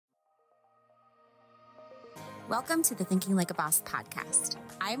Welcome to the Thinking Like a Boss podcast.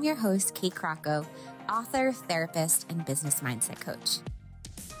 I'm your host, Kate Crocco, author, therapist, and business mindset coach.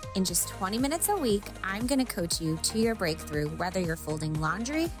 In just 20 minutes a week, I'm going to coach you to your breakthrough, whether you're folding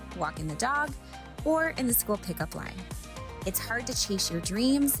laundry, walking the dog, or in the school pickup line. It's hard to chase your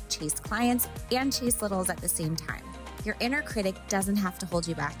dreams, chase clients, and chase littles at the same time. Your inner critic doesn't have to hold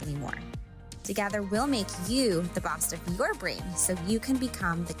you back anymore. Together, we'll make you the boss of your brain so you can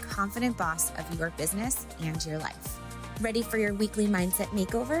become the confident boss of your business and your life. Ready for your weekly mindset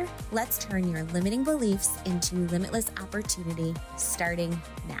makeover? Let's turn your limiting beliefs into limitless opportunity starting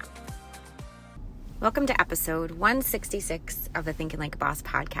now. Welcome to episode 166 of the Thinking Like a Boss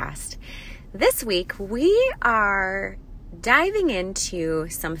podcast. This week, we are diving into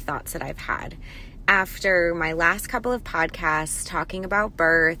some thoughts that I've had after my last couple of podcasts talking about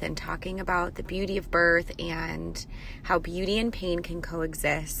birth and talking about the beauty of birth and how beauty and pain can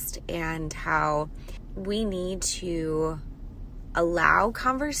coexist and how we need to allow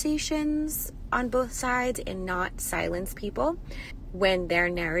conversations on both sides and not silence people when their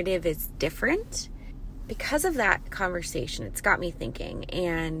narrative is different. Because of that conversation, it's got me thinking,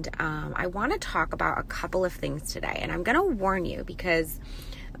 and I want to talk about a couple of things today. And I'm going to warn you because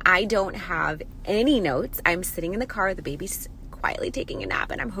I don't have any notes. I'm sitting in the car, the baby's quietly taking a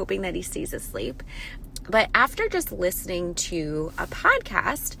nap, and I'm hoping that he stays asleep. But after just listening to a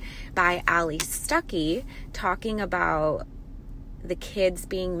podcast by Ali Stuckey talking about the kids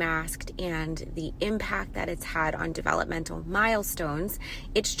being masked and the impact that it's had on developmental milestones,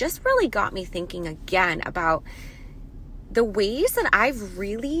 it's just really got me thinking again about the ways that I've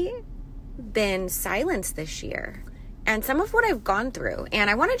really been silenced this year and some of what I've gone through. And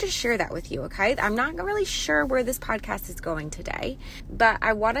I want to just share that with you, okay? I'm not really sure where this podcast is going today, but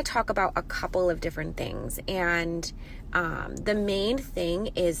I want to talk about a couple of different things. And the main thing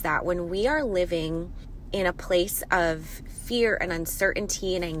is that when we are living in a place of fear and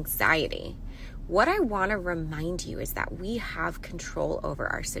uncertainty and anxiety, what I want to remind you is that we have control over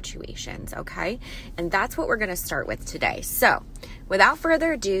our situations, okay? And that's what we're going to start with today. So without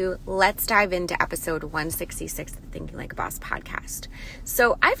further ado, let's dive into episode 166 of the Thinking Like a Boss podcast.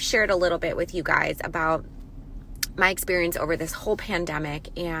 So I've shared a little bit with you guys about my experience over this whole pandemic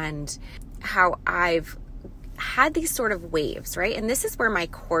and how I've had these sort of waves, right? And this is where my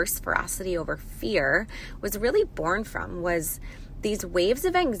course, Ferocity Over Fear, was really born from, was these waves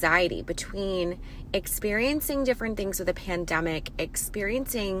of anxiety between experiencing different things with a pandemic,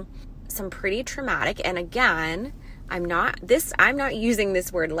 experiencing some pretty traumatic, and again, I'm not using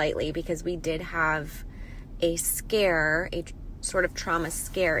this word lightly because we did have a scare, a sort of trauma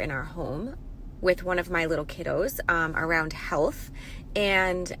scare in our home with one of my little kiddos around health.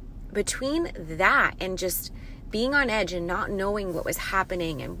 And between that and just being on edge and not knowing what was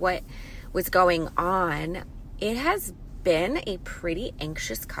happening and what was going on, it has been a pretty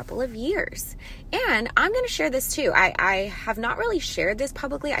anxious couple of years. And I'm going to share this too. I have not really shared this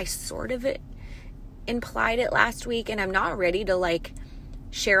publicly. I sort of implied it last week, and I'm not ready to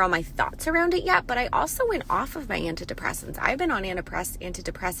share all my thoughts around it yet, but I also went off of my antidepressants. I've been on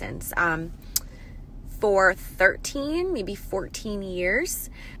antidepressants for 13, maybe 14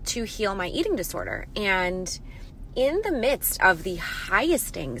 years to heal my eating disorder. And in the midst of the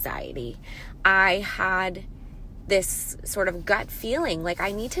highest anxiety, I had this sort of gut feeling like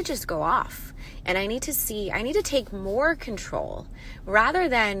I need to just go off and I need to take more control rather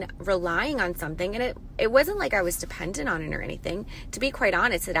than relying on something. And it wasn't like I was dependent on it or anything. To be quite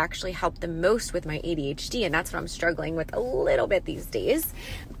honest, it actually helped the most with my ADHD, and that's what I'm struggling with a little bit these days.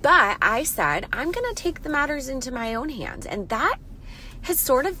 But I said, I'm going to take the matters into my own hands. And that has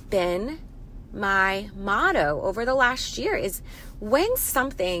sort of been my motto over the last year, is when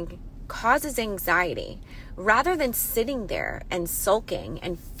something causes anxiety, rather than sitting there and sulking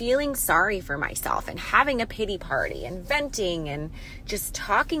and feeling sorry for myself and having a pity party and venting and just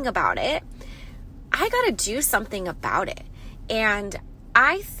talking about it, I got to do something about it. And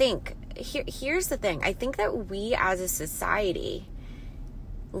I think, here's the thing, I think that we as a society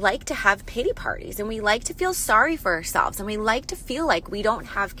like to have pity parties, and we like to feel sorry for ourselves, and we like to feel like we don't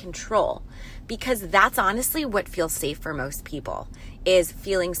have control, because that's honestly what feels safe for most people, is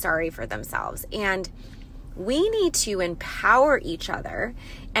feeling sorry for themselves. And we need to empower each other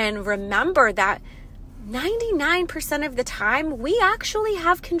and remember that 99% of the time, we actually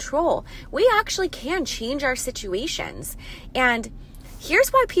have control. We actually can change our situations. And here's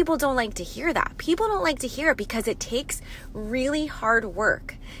why people don't like to hear that. People don't like to hear it because it takes really hard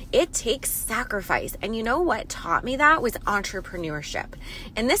work. It takes sacrifice. And you know what taught me that was entrepreneurship.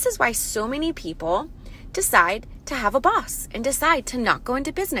 And this is why so many people decide to have a boss and decide to not go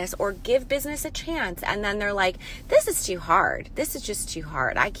into business or give business a chance. And then they're like, this is too hard. This is just too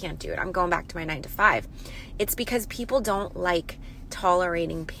hard. I can't do it. I'm going back to my 9 to 5. It's because people don't like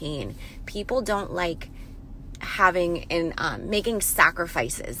tolerating pain. People don't like having and making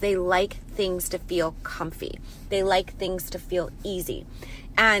sacrifices. They like things to feel comfy. They like things to feel easy.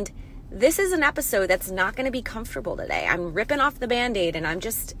 And this is an episode that's not going to be comfortable today. I'm ripping off the Band-Aid and I'm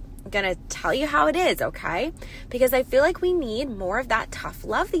just going to tell you how it is, okay? Because I feel like we need more of that tough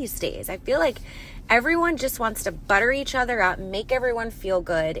love these days. I feel like everyone just wants to butter each other up, make everyone feel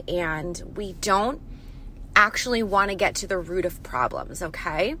good, and we don't actually want to get to the root of problems,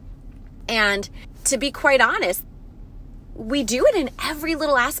 okay? And to be quite honest, we do it in every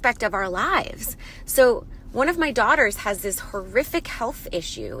little aspect of our lives. So one of my daughters has this horrific health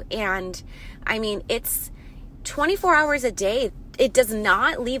issue, and I mean, it's 24 hours a day. It does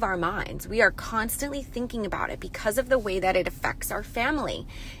not leave our minds. We are constantly thinking about it because of the way that it affects our family.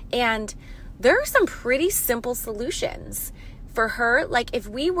 And there are some pretty simple solutions for her. Like if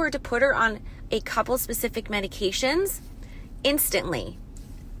we were to put her on a couple specific medications, instantly,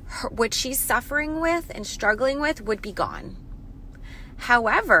 what she's suffering with and struggling with would be gone.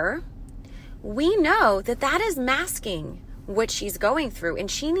 However, we know that that is masking what she's going through,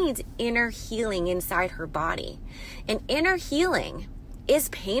 and she needs inner healing inside her body. And inner healing is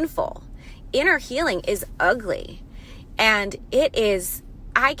painful. Inner healing is ugly. And it is,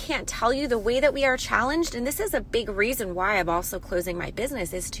 I can't tell you the way that we are challenged. And this is a big reason why I'm also closing my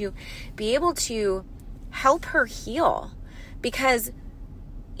business, is to be able to help her heal. Because,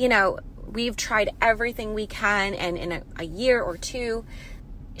 you know, we've tried everything we can, and in a year or two,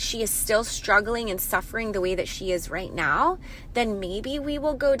 she is still struggling and suffering the way that she is right now, then maybe we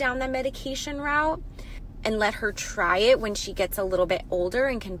will go down the medication route and let her try it when she gets a little bit older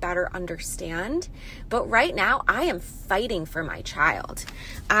and can better understand. But right now, I am fighting for my child.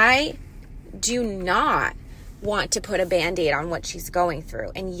 I do not want to put a Band-Aid on what she's going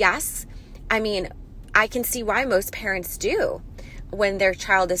through. And yes, I mean, I can see why most parents do when their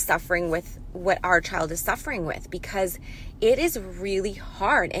child is suffering with what our child is suffering with, because it is really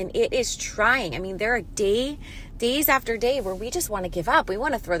hard and it is trying. I mean, there are days after day where we just want to give up. We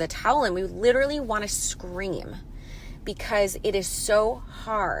want to throw the towel in. We literally want to scream because it is so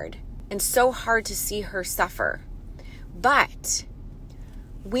hard and so hard to see her suffer. But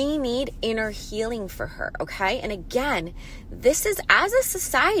we need inner healing for her, okay? And again, this is, as a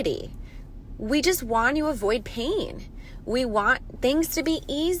society, we just want to avoid pain. We want things to be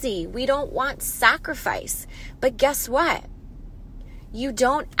easy. We don't want sacrifice. But guess what? You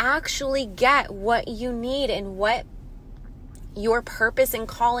don't actually get what you need and what your purpose and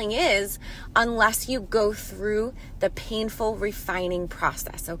calling is unless you go through the painful refining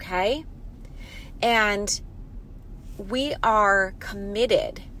process, okay? And we are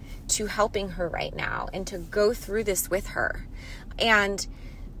committed to helping her right now and to go through this with her. And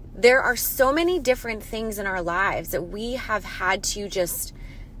there are so many different things in our lives that we have had to just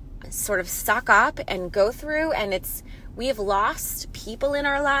sort of suck up and go through. And we have lost people in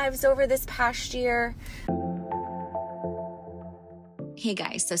our lives over this past year. Hey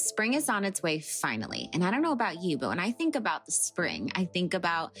guys, so spring is on its way finally. And I don't know about you, but when I think about the spring, I think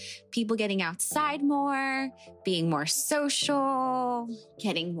about people getting outside more, being more social,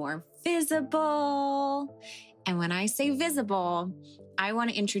 getting more visible. And when I say visible, I want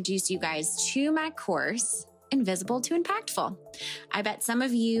to introduce you guys to my course, Invisible to Impactful. I bet some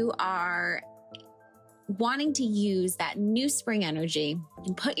of you are wanting to use that new spring energy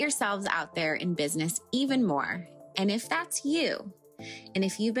and put yourselves out there in business even more. And if that's you, and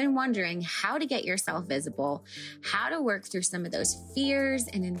if you've been wondering how to get yourself visible, how to work through some of those fears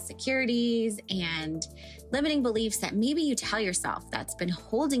and insecurities and limiting beliefs that maybe you tell yourself that's been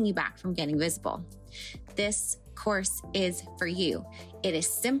holding you back from getting visible, this course is for you. It is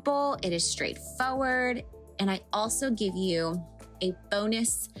simple, it is straightforward, and I also give you a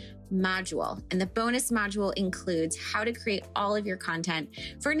bonus module. And the bonus module includes how to create all of your content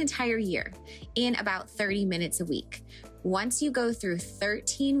for an entire year in about 30 minutes a week. Once you go through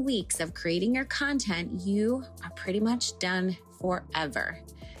 13 weeks of creating your content, you are pretty much done forever.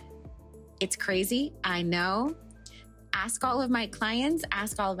 It's crazy, I know. Ask all of my clients,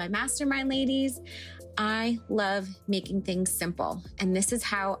 ask all of my mastermind ladies. I love making things simple. And this is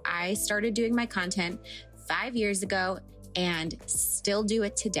how I started doing my content 5 years ago and still do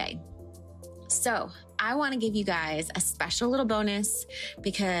it today. So I want to give you guys a special little bonus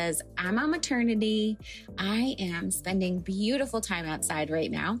because I'm on maternity. I am spending beautiful time outside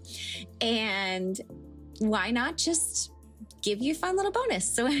right now. And why not just give you a fun little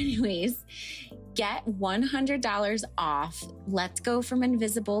bonus? So anyways, Get $100 off Let's Go from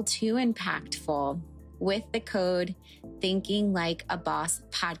Invisible to Impactful with the code Thinking Like a Boss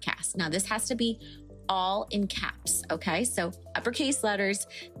Podcast. Now, this has to be all in caps, okay? So uppercase letters,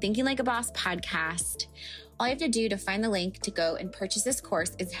 Thinking Like a Boss Podcast. All you have to do to find the link to go and purchase this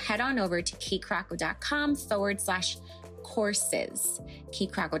course is head on over to katekracko.com/courses.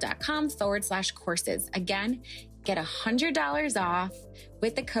 katekracko.com/courses. Again, get $100 off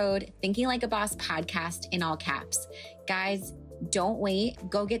with the code Thinking Like a Boss Podcast in all caps. Guys, don't wait.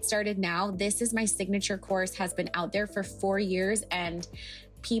 Go get started now. This is my signature course, has been out there for 4 years, and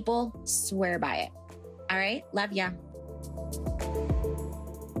people swear by it. All right, love ya.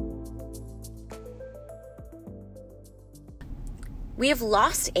 We have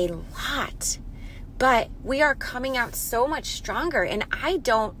lost a lot, but we are coming out so much stronger, and I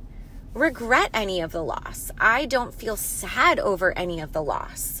don't regret any of the loss. I don't feel sad over any of the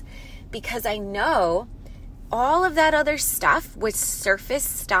loss because I know all of that other stuff was surface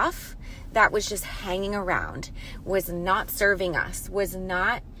stuff that was just hanging around, was not serving us, was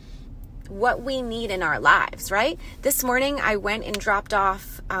not what we need in our lives, right? This morning I went and dropped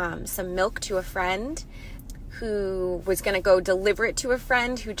off some milk to a friend who was going to go deliver it to a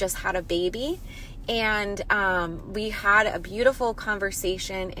friend who just had a baby. And we had a beautiful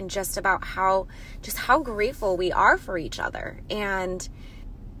conversation and just about how grateful we are for each other. And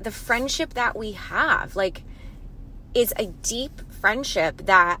the friendship that we have, like, is a deep friendship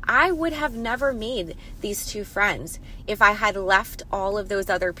that I would have never made these two friends if I had left all of those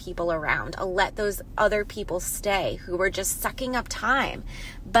other people around, let those other people stay who were just sucking up time,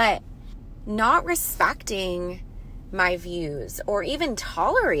 but not respecting my views or even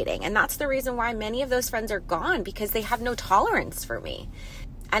tolerating. And that's the reason why many of those friends are gone, because they have no tolerance for me.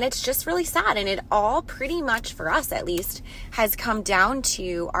 And it's just really sad. And it all pretty much, for us at least, has come down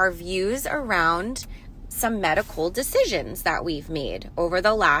to our views around some medical decisions that we've made over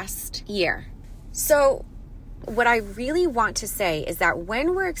the last year. So what I really want to say is that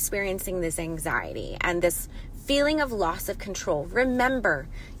when we're experiencing this anxiety and this feeling of loss of control, remember,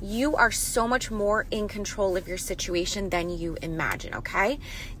 you are so much more in control of your situation than you imagine, okay?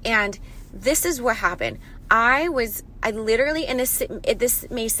 And this is what happened. I literally, and this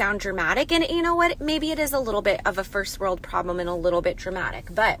may sound dramatic, and you know what? Maybe it is a little bit of a first world problem and a little bit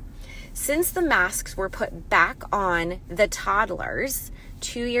dramatic, but since the masks were put back on the toddlers,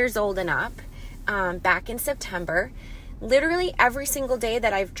 2 years old and up, back in September, literally every single day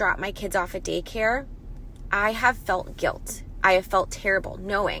that I've dropped my kids off at daycare, I have felt guilt. I have felt terrible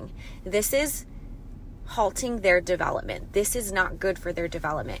knowing this is halting their development. This is not good for their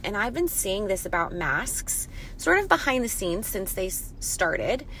development. And I've been saying this about masks sort of behind the scenes since they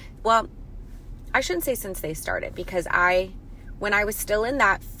started. Well, I shouldn't say since they started, because when I was still in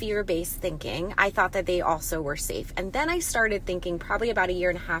that fear-based thinking, I thought that they also were safe. And then I started thinking probably about a year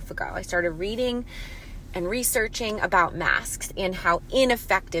and a half ago, I started reading and researching about masks and how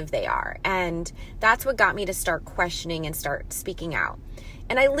ineffective they are. And that's what got me to start questioning and start speaking out.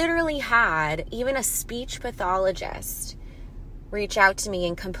 And I literally had even a speech pathologist reach out to me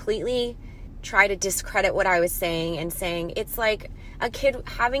and completely try to discredit what I was saying and saying it's like a kid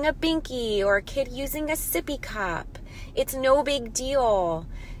having a binky or a kid using a sippy cup. It's no big deal.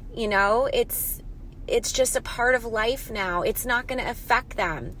 You know, it's just a part of life now. It's not going to affect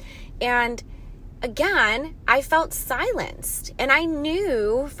them. And again, I felt silenced, and I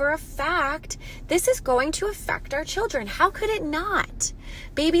knew for a fact this is going to affect our children. How could it not?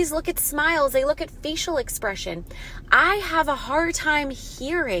 Babies look at smiles, they look at facial expression. I have a hard time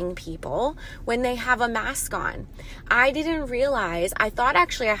hearing people when they have a mask on. I didn't realize, I thought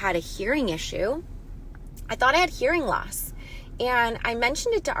actually I had a hearing issue. I thought I had hearing loss. And I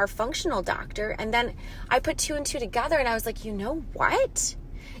mentioned it to our functional doctor, and then I put 2 and 2 together, and I was like, you know what?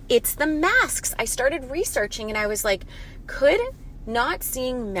 It's the masks. I started researching, and I was like, could not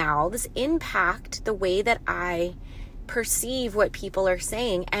seeing mouths impact the way that I perceive what people are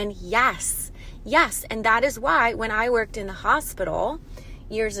saying? And yes. And that is why when I worked in the hospital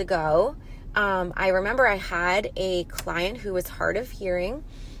years ago, I remember I had a client who was hard of hearing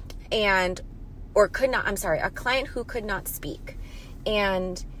a client who could not speak.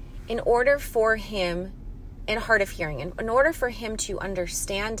 And in order for him and hard of hearing. And in order for him to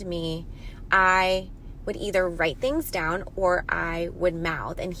understand me, I would either write things down or I would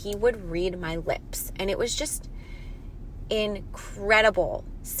mouth, and he would read my lips. And it was just incredible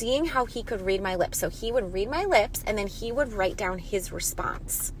seeing how he could read my lips. So he would read my lips and then he would write down his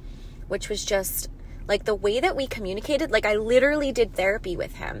response, which was just like the way that we communicated. Like I literally did therapy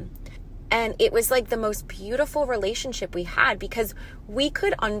with him. And it was like the most beautiful relationship we had because we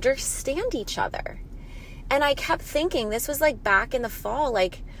could understand each other. And I kept thinking, this was like back in the fall,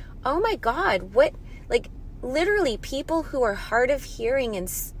 like, oh my God, what, like literally people who are hard of hearing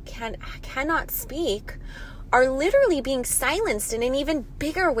and cannot speak are literally being silenced in an even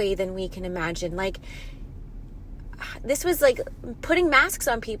bigger way than we can imagine. Like, this was like putting masks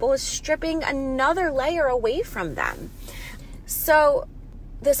on people was stripping another layer away from them. So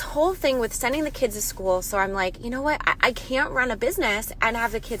this whole thing with sending the kids to school. So I'm like, you know what? I can't run a business and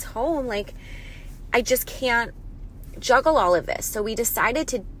have the kids home. Like, I just can't juggle all of this. So we decided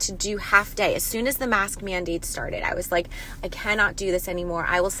to do half day. As soon as the mask mandate started, I was like, I cannot do this anymore.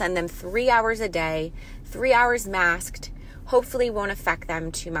 I will send them 3 hours a day, 3 hours masked. Hopefully won't affect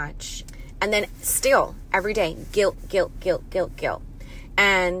them too much. And then still every day, guilt.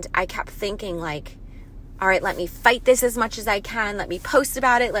 And I kept thinking like, all right, let me fight this as much as I can. Let me post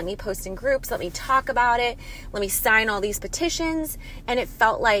about it. Let me post in groups. Let me talk about it. Let me sign all these petitions. And it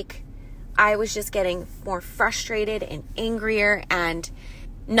felt like I was just getting more frustrated and angrier and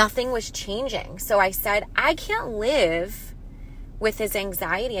nothing was changing. So I said, I can't live with this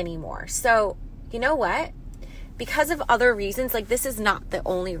anxiety anymore. So you know what? Because of other reasons, like this is not the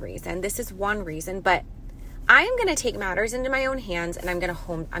only reason. This is one reason, but I am going to take matters into my own hands and I'm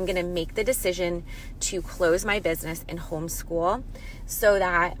going to make the decision to close my business and homeschool so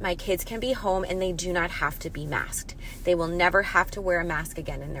that my kids can be home and they do not have to be masked. They will never have to wear a mask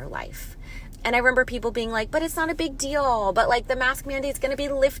again in their life. And I remember people being like, but it's not a big deal, but like the mask mandate is going to be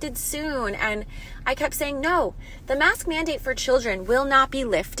lifted soon. And I kept saying, no, the mask mandate for children will not be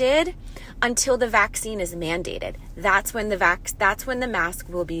lifted until the vaccine is mandated. That's when the mask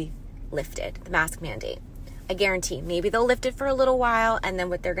will be lifted, the mask mandate. I guarantee maybe they'll lift it for a little while. And then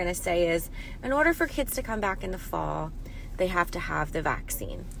what they're going to say is, in order for kids to come back in the fall, they have to have the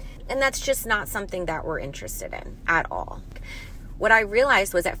vaccine. And that's just not something that we're interested in at all. What I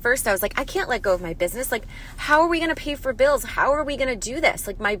realized was at first I was like, I can't let go of my business. Like, how are we going to pay for bills? How are we going to do this?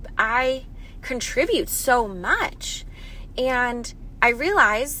 Like I contribute so much. And I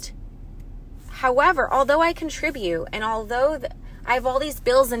realized, however, although I contribute and although I have all these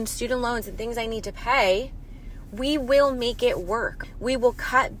bills and student loans and things I need to pay, we will make it work. We will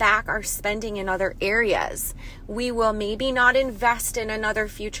cut back our spending in other areas. We will maybe not invest in another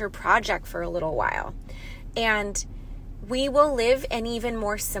future project for a little while. And we will live an even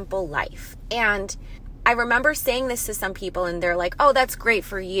more simple life. And I remember saying this to some people and they're like, oh, that's great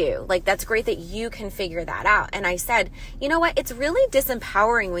for you. Like, that's great that you can figure that out. And I said, you know what? It's really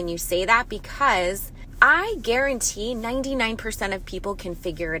disempowering when you say that because I guarantee 99% of people can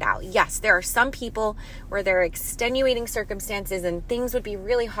figure it out. Yes, there are some people where there are extenuating circumstances and things would be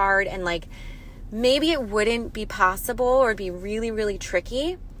really hard and like maybe it wouldn't be possible or be really, really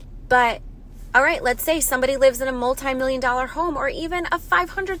tricky. But all right, let's say somebody lives in a multi-million-dollar home or even a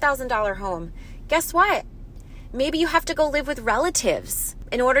 $500,000 home. Guess what? Maybe you have to go live with relatives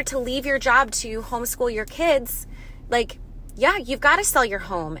in order to leave your job to homeschool your kids. Like, yeah, you've got to sell your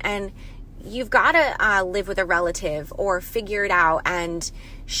home and you've got to live with a relative or figure it out and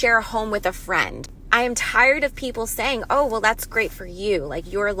share a home with a friend. I am tired of people saying, oh, well, that's great for you.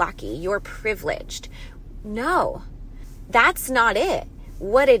 Like, you're lucky, you're privileged. No, that's not it.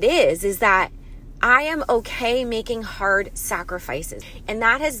 What it is that I am okay making hard sacrifices. And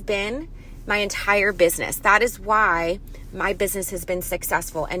that has been my entire business. That is why my business has been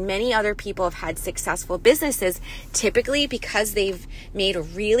successful. And many other people have had successful businesses, typically because they've made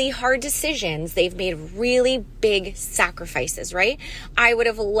really hard decisions. They've made really big sacrifices, right? I would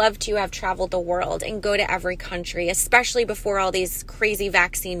have loved to have traveled the world and go to every country, especially before all these crazy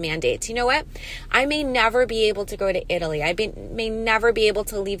vaccine mandates. You know what? I may never be able to go to Italy. I may never be able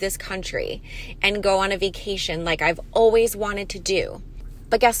to leave this country and go on a vacation like I've always wanted to do.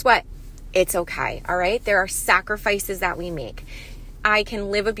 But guess what? It's okay, all right? There are sacrifices that we make. I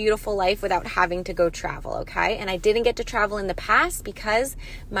can live a beautiful life without having to go travel, okay? And I didn't get to travel in the past because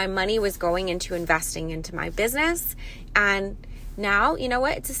my money was going into investing into my business. And now, you know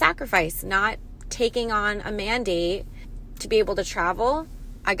what? It's a sacrifice. Not taking on a mandate to be able to travel,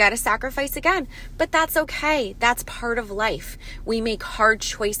 I got to sacrifice again. But that's okay. That's part of life. We make hard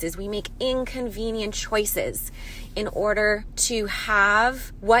choices. We make inconvenient choices in order to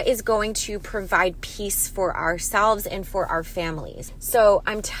have what is going to provide peace for ourselves and for our families. So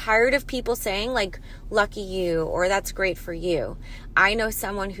I'm tired of people saying like, lucky you, or that's great for you. I know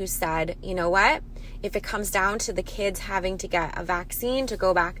someone who said, you know what? If it comes down to the kids having to get a vaccine to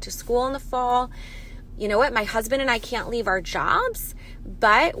go back to school in the fall, you know what, my husband and I can't leave our jobs,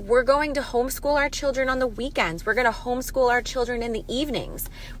 but we're going to homeschool our children on the weekends. We're going to homeschool our children in the evenings.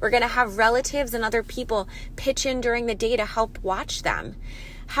 We're going to have relatives and other people pitch in during the day to help watch them.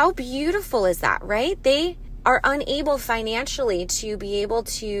 How beautiful is that, right? They are unable financially to be able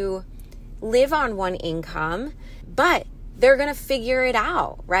to live on one income, but they're going to figure it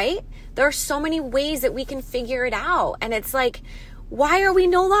out, right? There are so many ways that we can figure it out. And it's like, why are we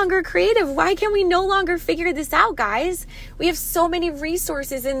no longer creative? Why can we no longer figure this out, guys? We have so many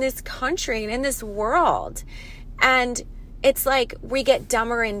resources in this country and in this world. And it's like we get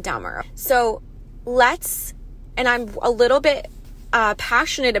dumber and dumber. So and I'm a little bit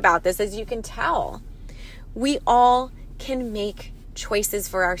passionate about this, as you can tell. We all can make choices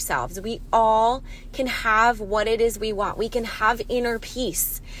for ourselves. We all can have what it is we want. We can have inner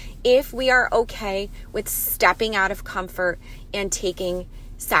peace if we are okay with stepping out of comfort and taking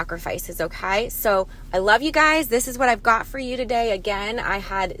sacrifices, okay? So I love you guys. This is what I've got for you today. Again, I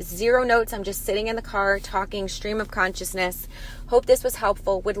had 0 notes. I'm just sitting in the car talking stream of consciousness. Hope this was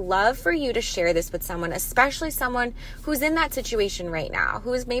helpful. Would love for you to share this with someone, especially someone who's in that situation right now,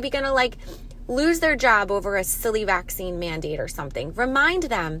 who's maybe going to lose their job over a silly vaccine mandate or something. Remind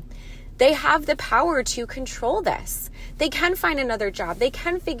them they have the power to control this. They can find another job. They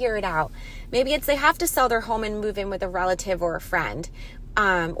can figure it out. Maybe it's they have to sell their home and move in with a relative or a friend,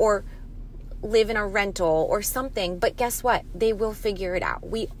 or live in a rental or something. But guess what? They will figure it out.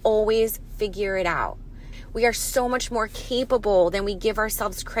 We always figure it out. We are so much more capable than we give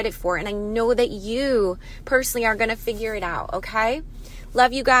ourselves credit for. And I know that you personally are going to figure it out, okay?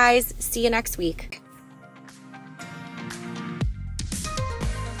 Love you guys. See you next week.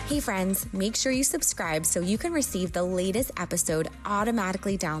 Hey friends, make sure you subscribe so you can receive the latest episode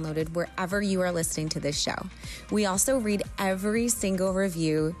automatically downloaded wherever you are listening to this show. We also read every single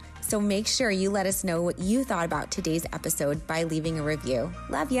review, so make sure you let us know what you thought about today's episode by leaving a review.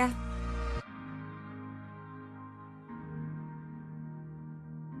 Love ya.